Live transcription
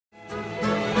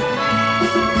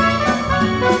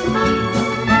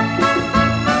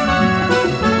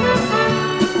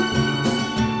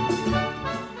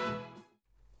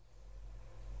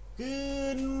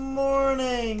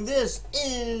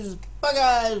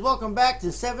BugEyes, welcome back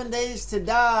to 7 Days to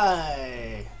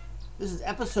Die. This is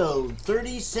episode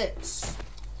 36.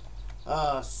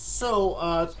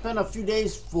 It's been a few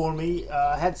days for me.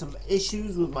 I had some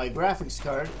issues with my graphics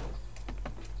card.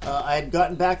 I had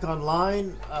gotten back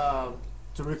online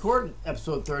to record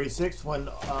episode 36 when,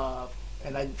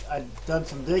 and I'd done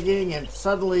some digging, and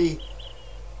suddenly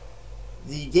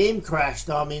the game crashed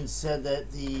on me and said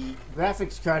that the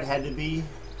graphics card had to be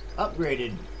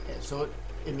upgraded. So it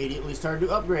immediately started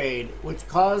to upgrade, which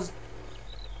caused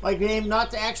my game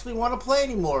not to actually want to play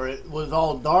anymore. It was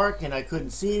all dark and I couldn't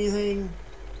see anything,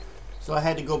 so I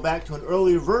had to go back to an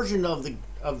earlier version of the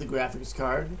graphics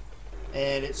card,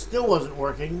 and it still wasn't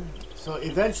working. So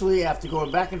eventually, after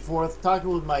going back and forth talking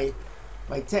with my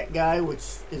tech guy, which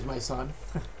is my son,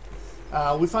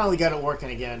 we finally got it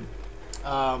working again.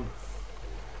 But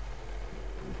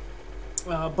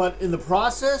in the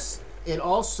process, it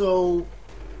also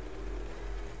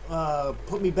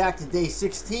put me back to day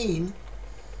 16,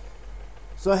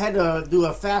 so I had to do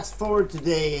a fast forward to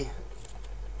day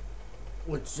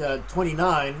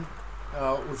 29,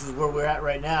 which is where we're at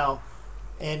right now.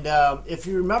 And if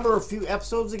you remember a few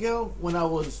episodes ago when I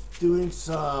was doing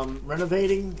some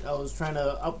renovating, I was trying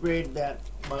to upgrade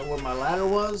where my ladder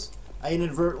was. I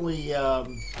inadvertently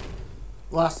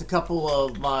lost a couple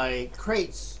of my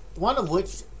crates, one of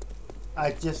which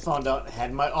I just found out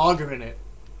had my auger in it.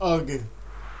 Ugh.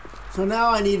 So now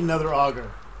I need another auger.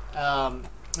 And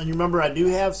you remember, I do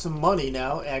have some money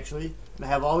now, actually. I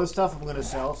have all this stuff I'm going to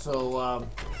sell, so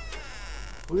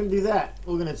we're going to do that.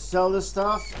 We're going to sell this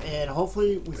stuff, and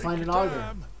hopefully we find an auger.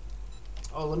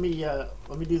 Oh, let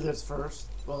me do this first.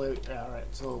 Well, all right.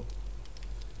 So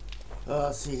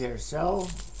let's see here. Sell.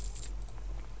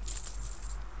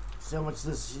 See how much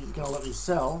this is going to let me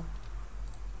sell.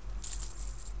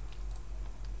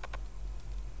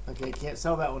 Okay, can't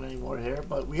sell that one anymore here,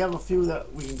 but we have a few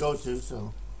that we can go to,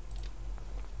 so.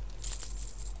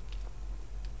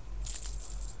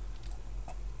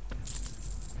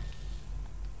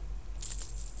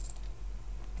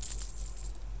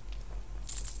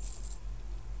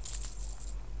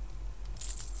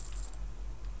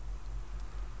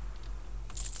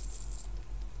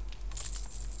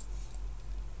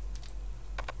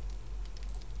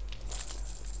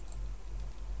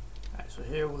 Alright, so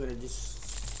here we're going to just.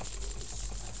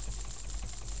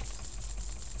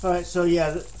 Alright, so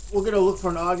yeah, we're going to look for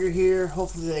an auger here.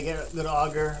 Hopefully they get a good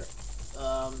auger,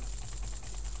 or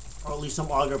at least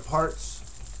some auger parts.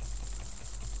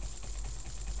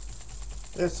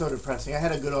 That's so depressing. I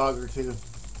had a good auger too.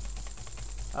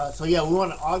 So yeah, we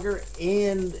want an auger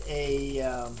and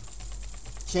a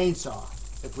chainsaw.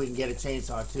 If we can get a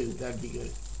chainsaw too, that'd be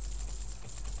good.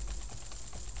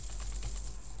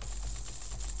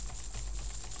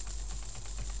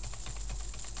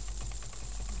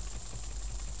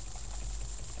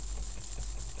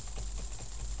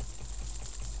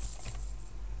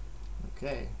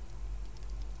 Okay.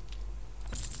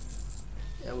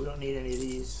 Yeah, we don't need any of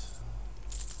these.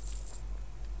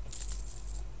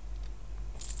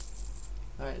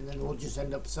 Alright, and then we'll just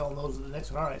end up selling those in the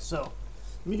next one. Alright, so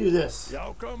let me do this.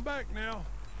 Y'all come back now.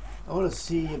 I want to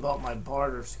see about my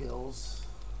barter skills.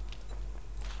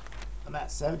 I'm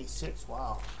at 76.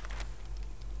 Wow.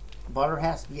 Barter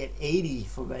has to be at 80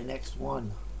 for my next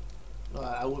one.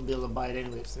 I wouldn't be able to buy it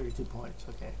anyway. It's 32 points.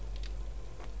 Okay.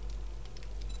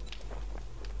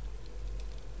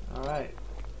 Alright.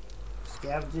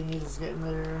 Scavenging is getting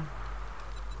there.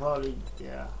 Quality,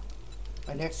 yeah.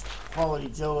 My next quality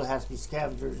Joe has to be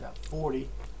scavengers at 40.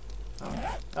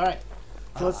 Alright.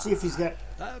 So let's see if he's got.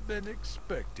 I've been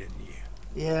expecting you.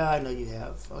 Yeah, I know you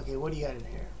have. Okay, what do you got in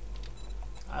here?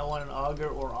 I want an auger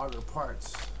or auger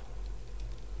parts.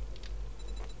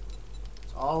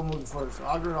 That's all I'm looking for is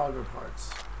auger and auger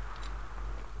parts.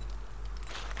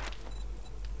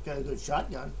 Got a good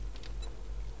shotgun.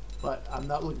 But I'm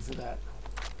not looking for that.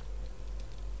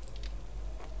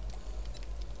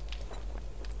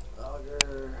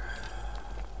 Auger.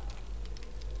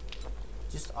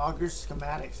 Just auger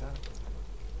schematics, huh?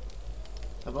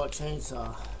 How about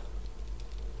chainsaw?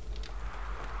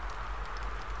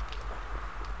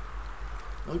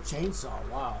 No chainsaw,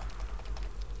 wow.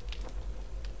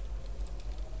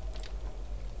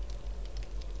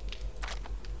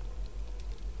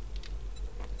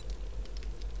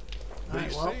 Be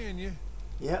seeing you.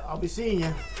 Yeah, I'll be seeing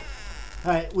you.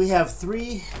 Alright, we have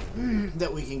 3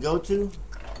 that we can go to.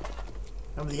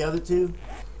 Remember the other 2?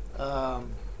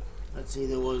 Let's see,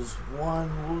 there was one.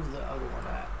 What was the other one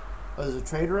at? Oh, there's a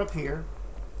trader up here.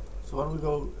 So why don't we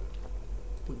go?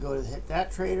 We go to hit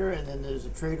that trader, and then there's a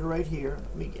trader right here.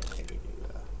 Let me get maybe do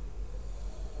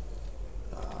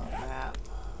map.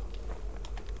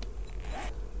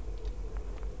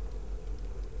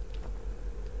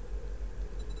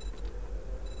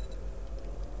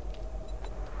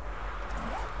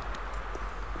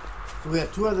 So we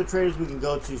have 2 other traders we can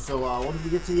go to. So when we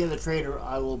get to the other trader,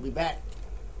 I will be back.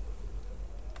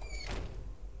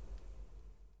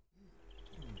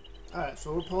 Alright,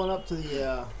 so we're pulling up to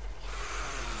the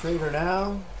trader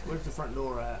now. Where's the front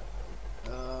door at?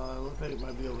 Looks like it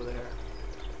might be over there.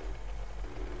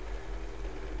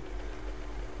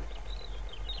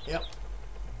 Yep.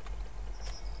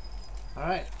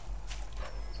 Alright.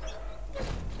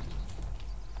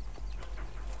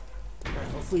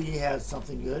 Hopefully he has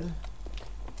something good.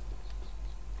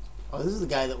 Oh, this is the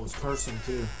guy that was cursing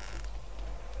too.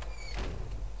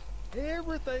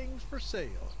 Everything's for sale.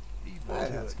 Even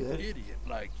to that's an good. idiot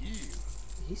like you.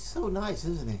 He's so nice,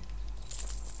 isn't he?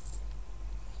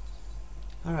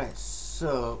 Alright,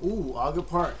 so... Ooh, auger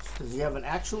parts. Does he have an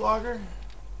actual auger?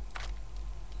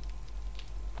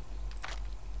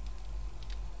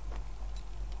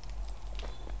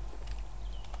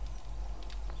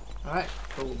 Alright,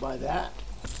 so we'll buy that.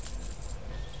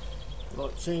 Oh,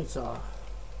 chainsaw.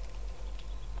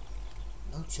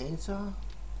 No chainsaw?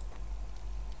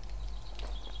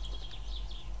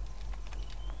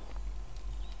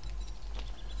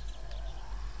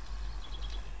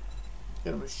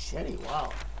 Got a machete,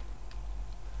 wow.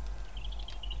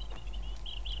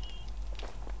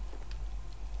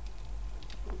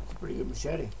 It's a pretty good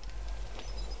machete.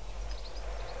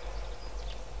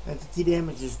 Entity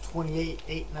damage is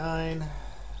 2889.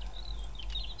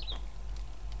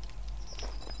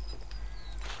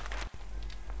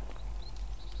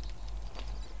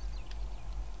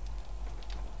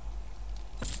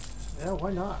 Yeah,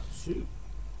 why not? Shoot.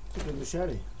 It's a good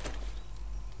machete.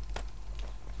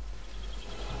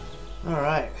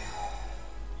 Alright.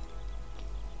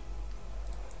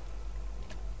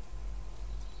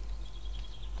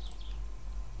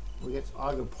 We get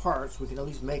auger parts. We can at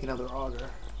least make another auger.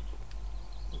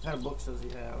 What kind of books does he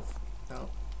have? No.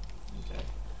 Okay.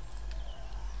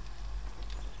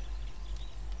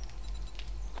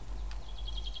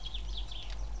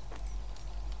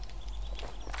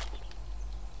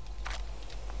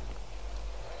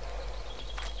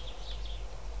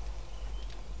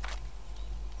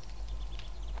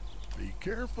 Be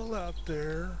careful out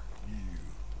there. You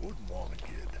wouldn't want to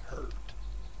get hurt.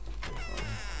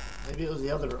 Maybe it was the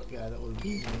other guy that was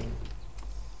beating me.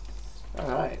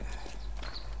 Alright.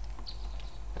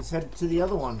 Let's head to the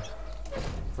other one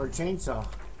for a chainsaw.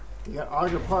 We got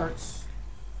auger parts.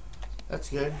 That's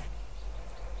good.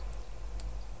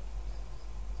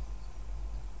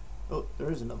 Oh,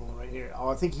 there is another one right here. Oh,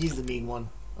 I think he's the mean one.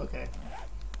 Okay.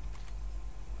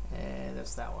 And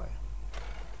that's that way.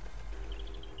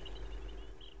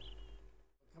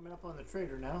 Coming up on the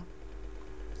trader now.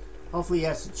 Hopefully he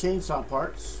has some chainsaw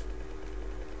parts.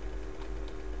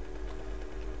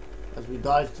 As we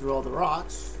dodge through all the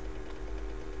rocks.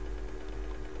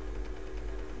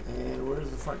 And where's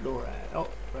the front door at? Oh,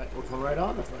 right, we'll come right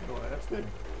on the front door. That's good.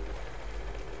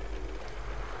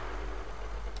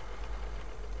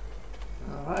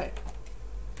 Alright.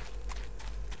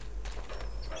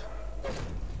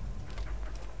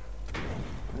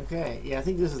 Okay, yeah, I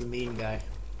think this is the mean guy.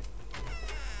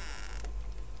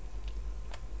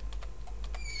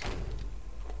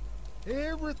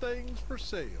 Everything's for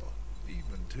sale,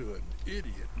 even to an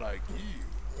idiot like you.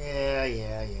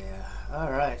 Yeah.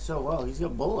 Alright, so, well, he's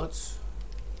got bullets.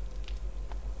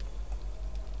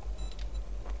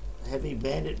 Heavy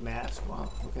bandit mask.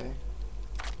 Wow, okay.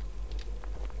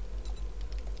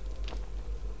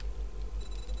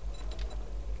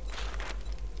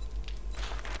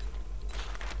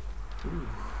 Ooh.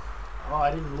 Oh,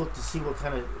 I didn't look to see what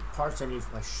kind of parts I need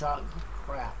for my shotgun.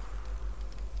 Crap.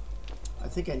 I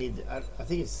think I need... I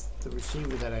think it's the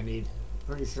receiver that I need.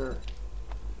 Pretty sure.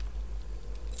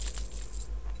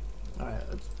 Alright,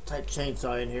 let's type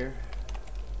chainsaw in here.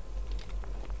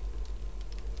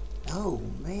 Oh,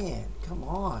 man. Come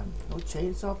on. No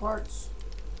chainsaw parts?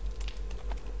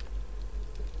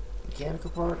 Mechanical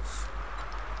parts?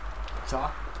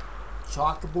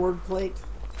 Chalkboard plate?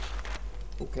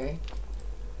 Okay.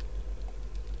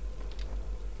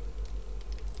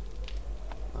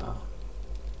 Wow.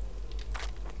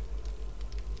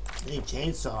 I need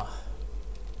chainsaw.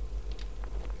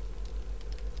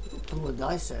 Pull a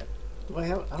die set. Do I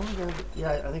have? I don't think I have.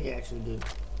 Yeah, I think I actually do.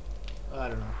 I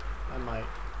don't know. I might.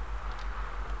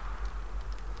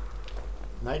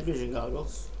 Night vision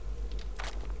goggles.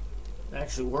 They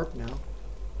actually work now.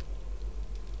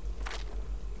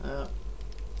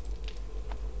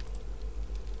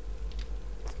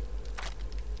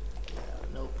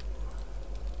 Nope.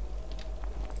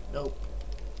 Nope.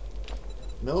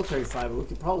 Military fiber. We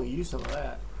could probably use some of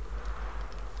that.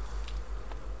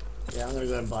 Yeah, I'm gonna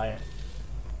go ahead and buy it.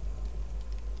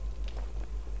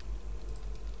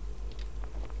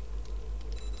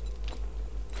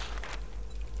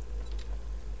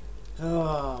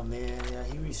 Oh man, yeah,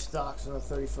 he restocks on the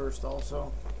 31st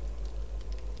also.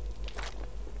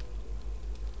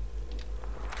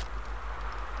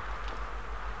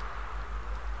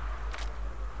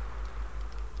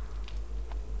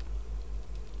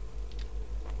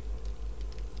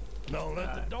 Don't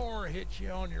let the door hit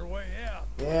you on your way out.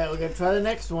 Yeah, we're gonna try the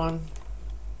next one.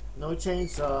 No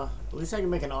chainsaw. At least I can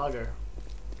make an auger.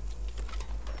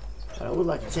 I would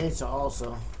like a chainsaw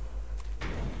also.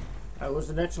 Alright, where's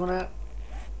the next one at?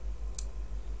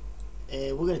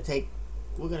 And we're gonna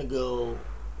go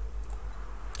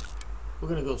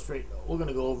straight, we're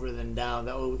gonna go over then down.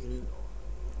 That way we can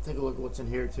take a look at what's in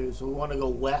here too. So we want to go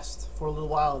west for a little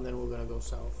while and then we're gonna go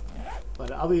south.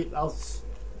 But I'll meet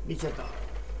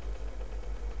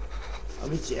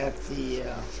you at the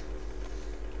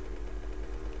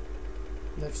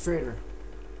next trader.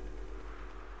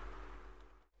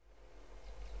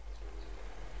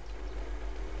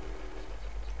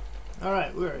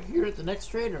 Alright, we're here at the next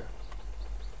trader.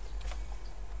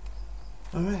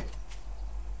 Alright.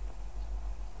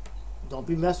 Don't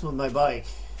be messing with my bike.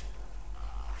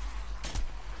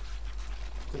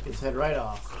 Take his head right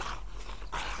off.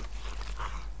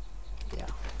 Yeah,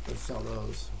 let's sell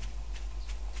those.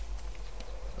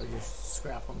 Or just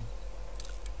scrap them.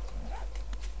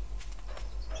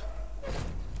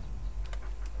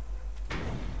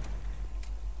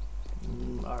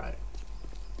 Alright.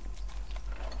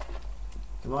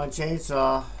 Come on,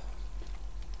 chainsaw.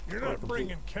 You're not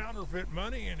bringing counterfeit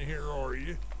money in here, are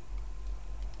you?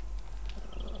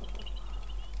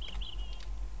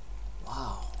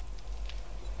 Wow.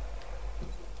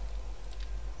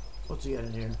 What's he got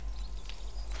in here?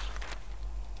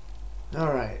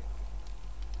 Alright.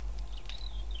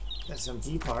 Got some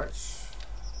G parts.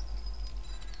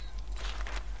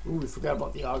 Ooh, we forgot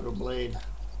about the auger blade.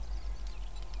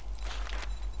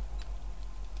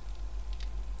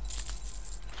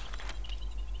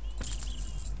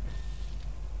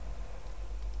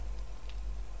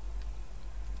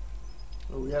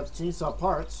 Well, we have chainsaw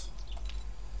parts.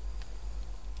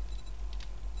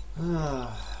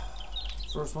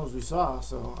 First ones we saw,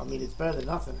 so I mean it's better than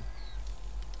nothing.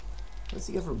 What's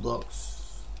he get for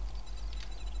books?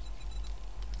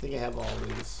 I think I have all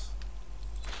these.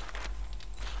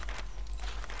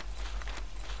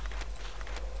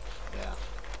 Yeah.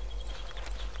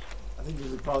 I think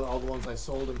these are probably all the ones I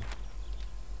sold him.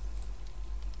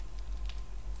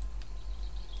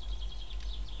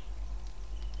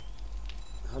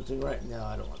 Hunting right now,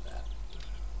 I don't want that.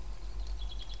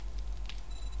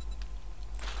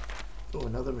 Oh,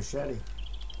 another machete.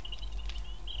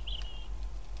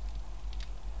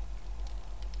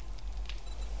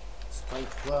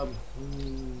 Spiked club.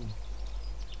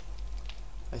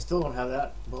 I still don't have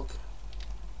that book.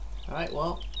 Alright,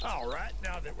 well. Alright,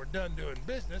 now that we're done doing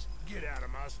business, get out of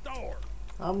my store.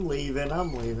 I'm leaving.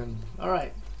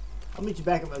 Alright. I'll meet you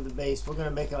back up at the base. We're going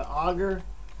to make an auger,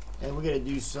 and we're going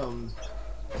to do some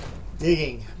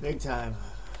digging. Big time.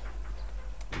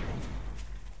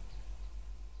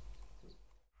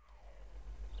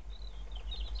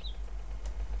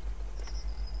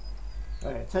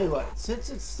 Alright, tell you what,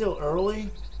 since it's still early,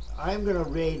 I'm gonna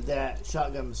raid that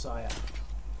shotgun messiah.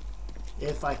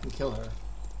 If I can kill her.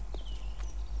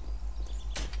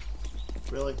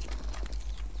 Really?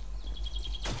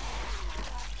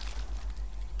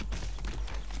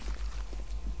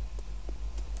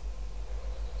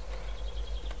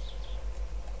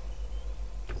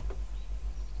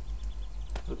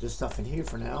 Put this stuff in here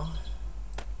for now.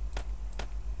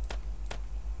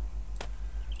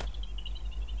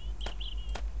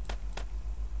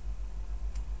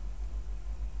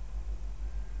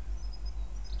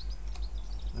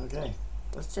 Okay,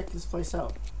 let's check this place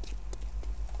out.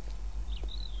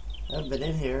 I haven't been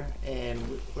in here, and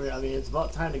I mean, it's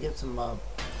about time to get some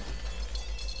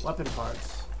weapon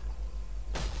parts.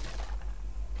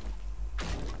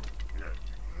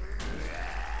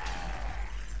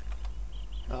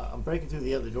 I'm breaking through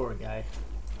the other door, guy.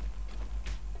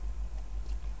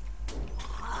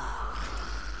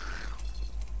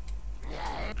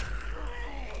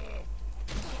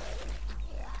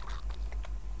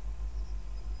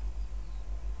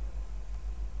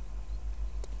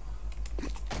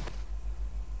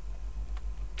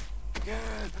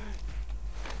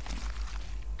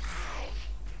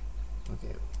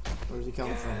 Okay, where's he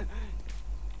coming from?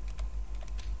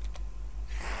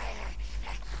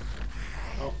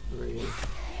 Oh, there he is.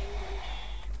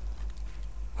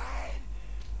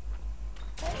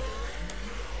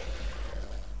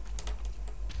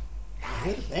 I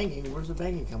hear the banging. Where's the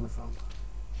banging coming from?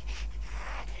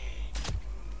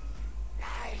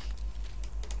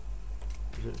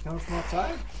 Is it coming from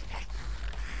outside?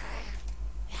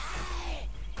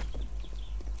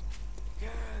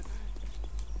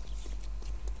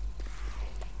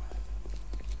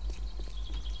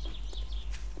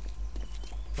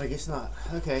 I guess not.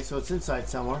 Okay, so it's inside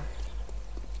somewhere.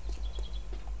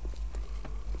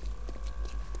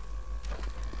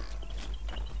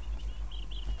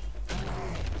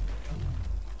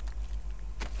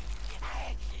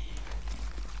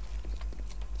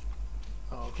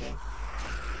 Okay.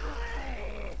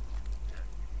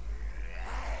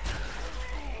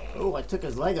 Oh, I took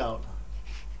his leg out.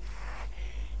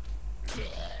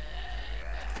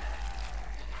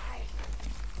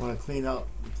 I want to clean up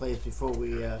the place before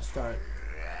we start.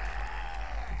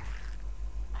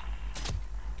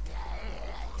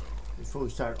 Before we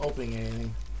start opening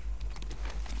anything.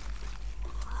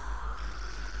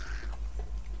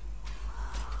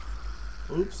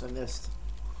 Oops, I missed.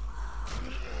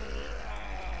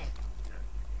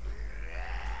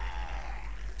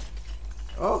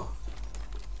 Oh,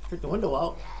 took the window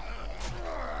out.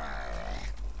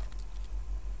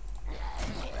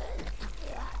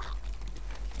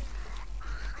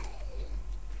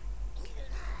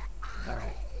 All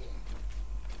right.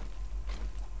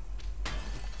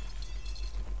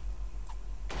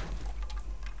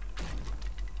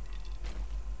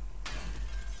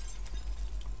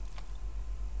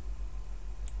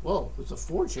 Whoa, there's a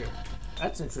forge here.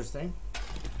 That's interesting.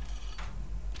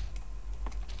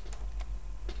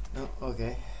 Oh,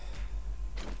 okay.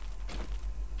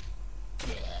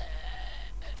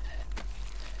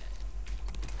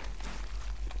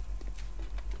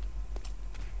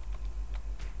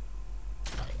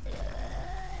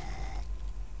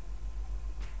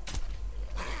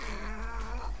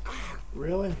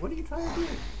 Really? What are you trying to do?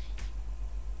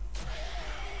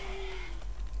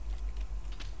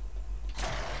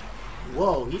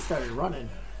 Whoa, he started running.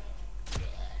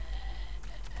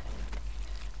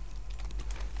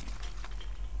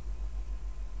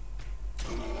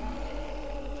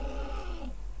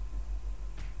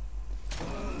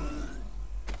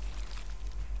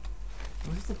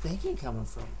 Where's the bacon coming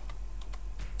from?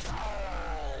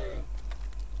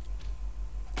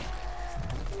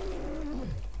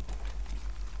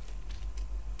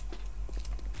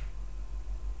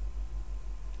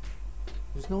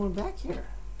 There's no one back here.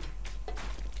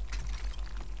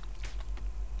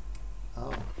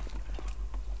 Oh.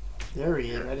 There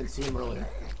he is. I didn't see him earlier.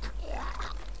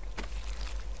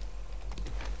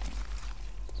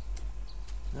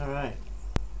 Alright.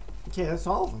 Okay, that's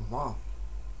all of them. Wow.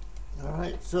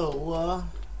 Alright, so, let's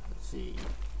see.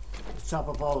 Let's chop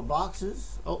up all the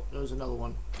boxes. Oh, there's another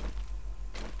one.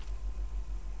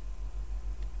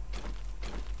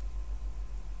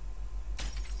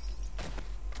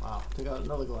 Wow, took out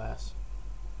another glass.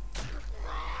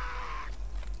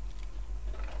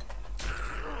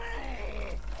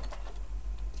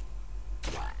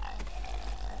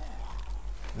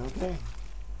 Okay.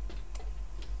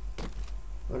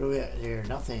 What are we at here?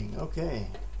 Nothing. Okay.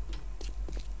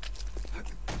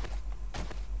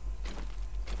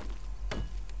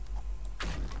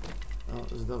 Oh,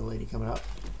 there's another lady coming up.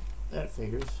 That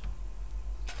figures.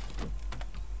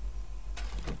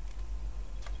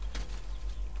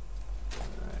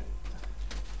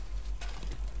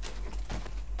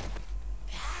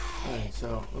 Alright,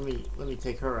 so let me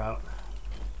take her out.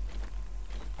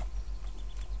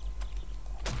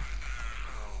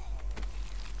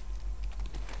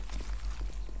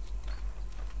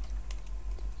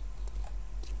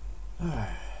 Alright.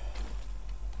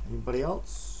 Anybody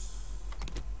else?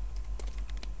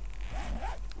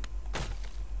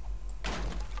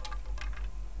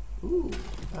 Ooh,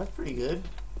 that's pretty good.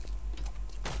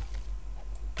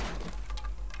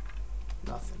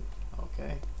 Nothing.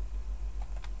 Okay.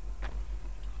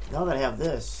 Now that I have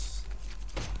this,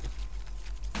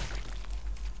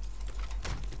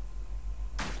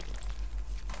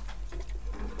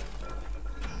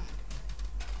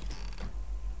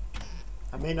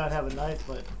 I may not have a knife,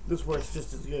 but this works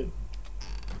just as good.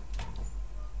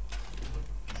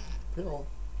 Pill.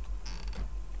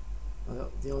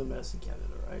 Oh, the only medicine cabinet,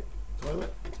 alright.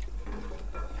 Toilet.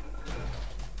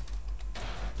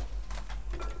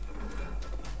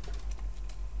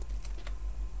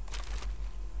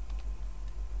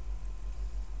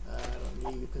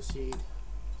 Yucca seed.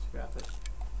 Scrap it.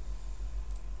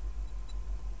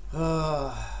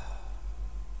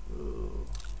 Ooh.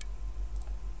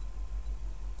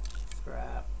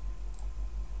 Scrap.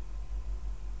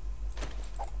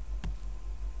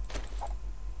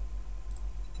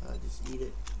 Just eat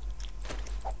it.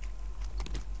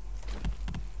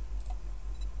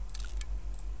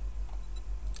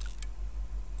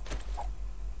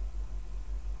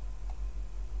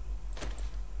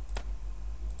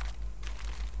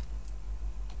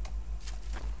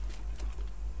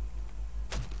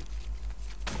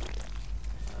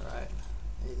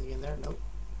 Nope.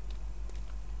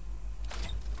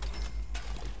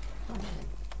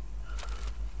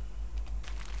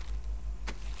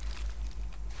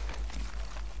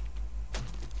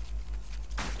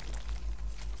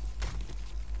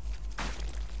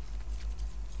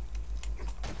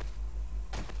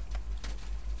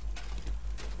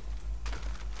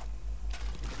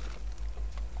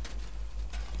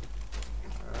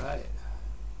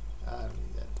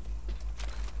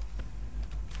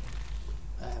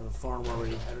 farm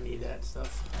already. I don't need that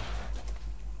stuff.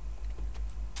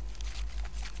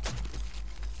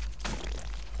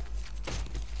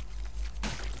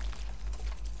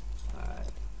 Alright.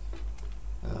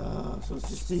 So it's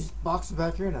just these boxes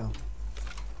back here now.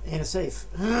 And a safe.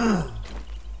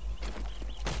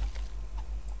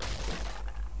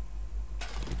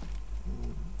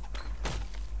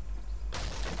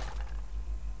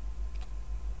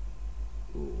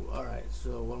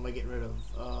 So what am I getting rid of?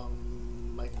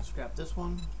 I can scrap this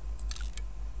one.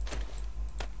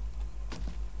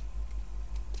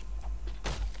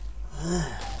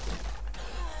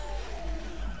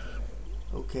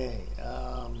 Okay.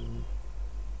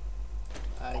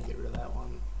 I get rid of that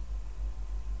one.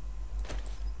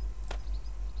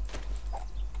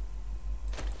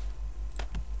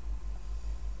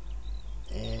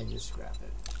 And just scrap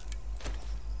it.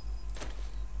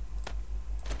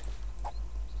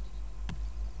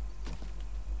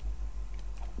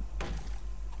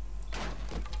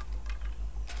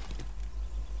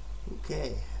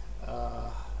 Okay,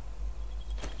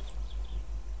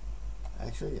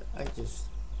 actually, I just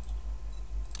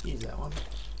use that one.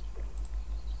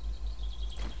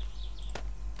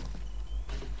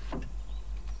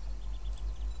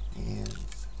 And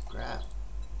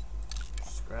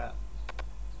scrap.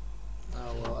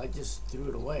 Oh, well, I just threw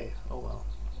it away. Oh, well,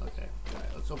 okay. All right,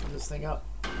 let's open this thing up.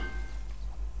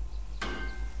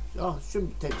 Oh, it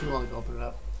shouldn't take too long to open it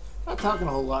up. I'm not talking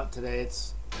a whole lot today.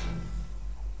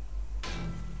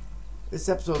 This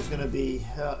episode is going to be,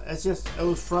 it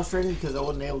was frustrating because I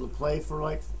wasn't able to play for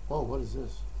like, whoa, what is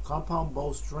this? Compound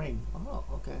bow string. Oh,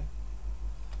 okay.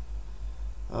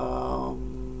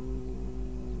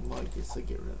 I guess I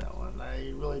get rid of that one.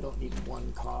 I really don't need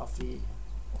one coffee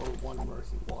or one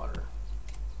murky water.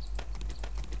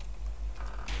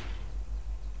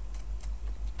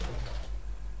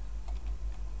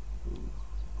 Ooh,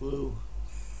 glue.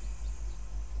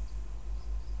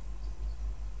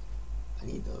 I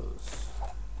need those.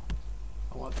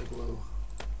 I want the glue.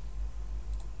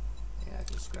 Yeah, I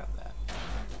can scrap that.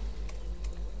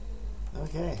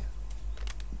 Okay.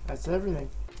 That's everything.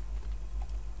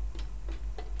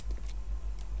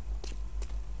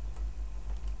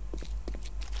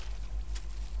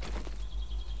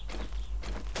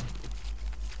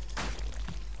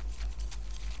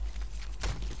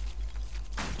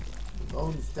 The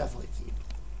bones definitely keep.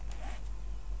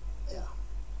 Yeah.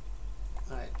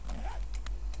 Alright.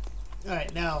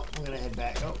 Alright, now I'm going to head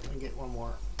back. Oh, and get one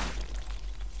more.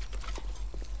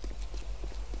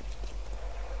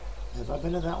 Have I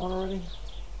been to that one already?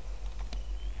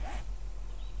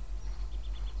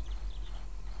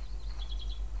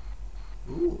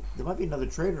 Ooh, there might be another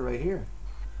trader right here.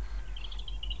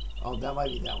 Oh, that might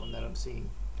be that one that I'm seeing.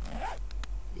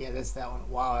 Yeah, that's that one.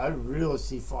 Wow, I really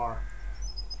see far.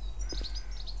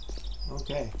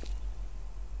 Okay.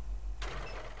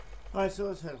 Alright, so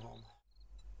let's head home.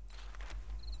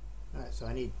 Alright, so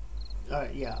I need...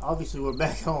 Alright, yeah, obviously we're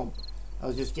back home. I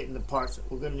was just getting the parts.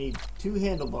 We're going to need 2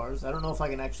 handlebars. I don't know if I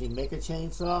can actually make a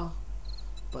chainsaw,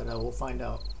 but we'll find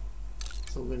out.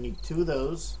 So we're going to need 2 of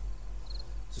those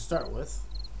to start with.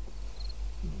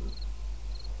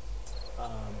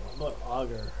 How about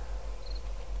auger?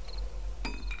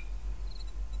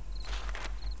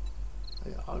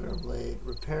 Auger blade,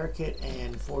 repair kit,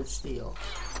 and forged steel.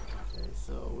 Okay,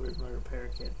 so where's my repair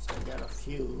kits? I got a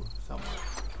few somewhere.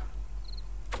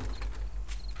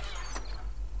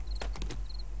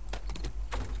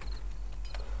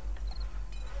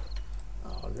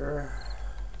 Auger.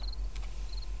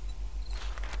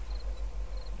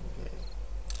 Okay.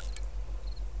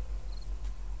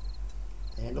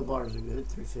 Handlebars are good,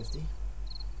 350.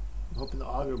 I'm hoping the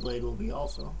auger blade will be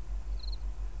also.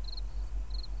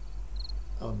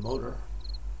 Oh, motor.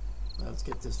 Let's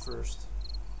get this first.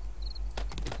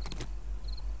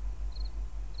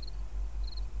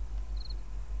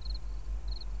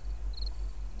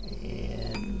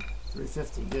 And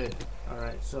 350, good.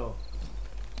 Alright, so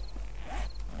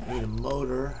I need a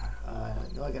motor. I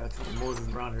know I got a couple motors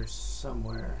around here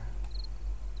somewhere.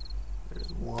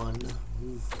 There's one.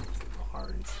 Oof,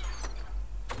 orange.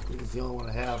 I think it's the only one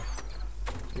I have.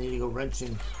 I need to go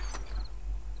wrenching.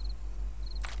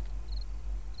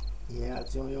 Yeah,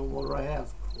 it's the only old motor I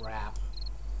have. Crap.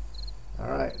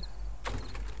 Alright.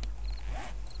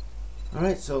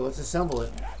 Alright, so let's assemble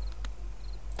it.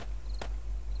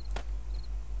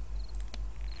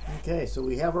 Okay, so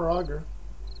we have our auger.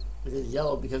 It is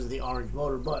yellow because of the orange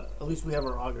motor, but at least we have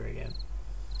our auger again.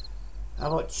 How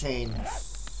about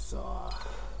chainsaw?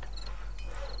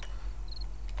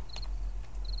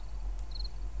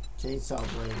 Chainsaw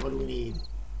blade. What do we need?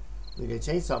 We need a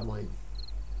chainsaw blade.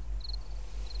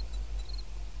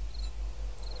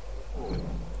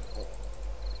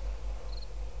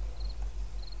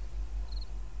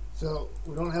 So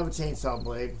we don't have a chainsaw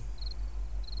blade.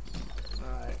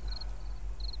 Alright.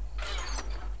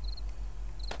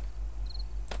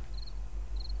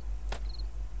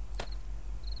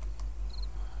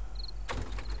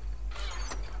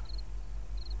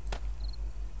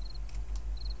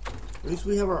 At least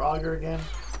we have our auger again.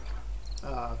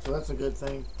 So that's a good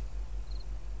thing.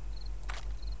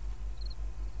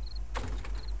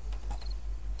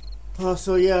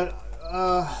 So yeah,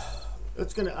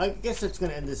 I guess it's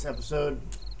gonna end this episode.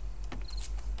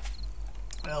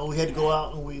 We had to go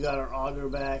out and we got our auger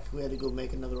back. We had to go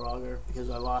make another auger because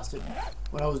I lost it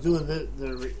when I was doing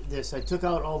this. I took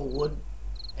out all the wood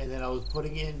and then I was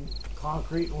putting in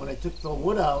concrete. And when I took the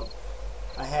wood out,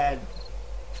 I had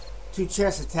 2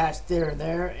 chests attached there and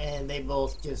there, and they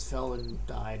both just fell and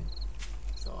died.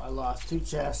 So I lost 2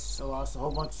 chests. I lost a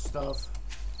whole bunch of stuff.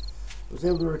 I was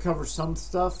able to recover some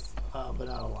stuff, but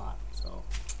not a lot. So,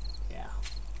 yeah.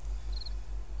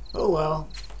 Oh well.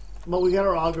 But we got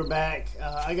our auger back.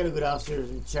 I gotta go downstairs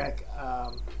and check.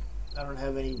 I don't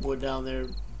have any wood down there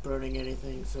burning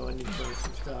anything, so I need to burn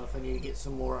some stuff. I need to get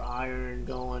some more iron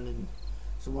going and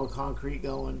some more concrete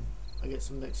going. I get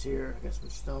some mix here. I got some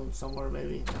stone somewhere,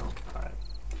 maybe. No. Alright.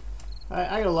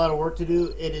 I got a lot of work to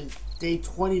do. It is day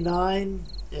 29.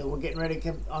 We're getting ready to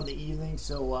come on the evening,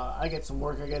 so I got some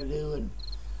work I got to do, and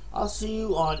I'll see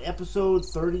you on episode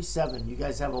 37. You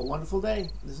guys have a wonderful day.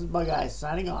 This is BugEyes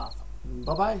signing off.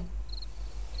 Bye-bye.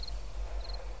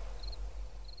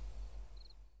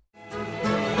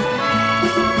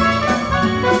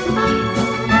 Thank you.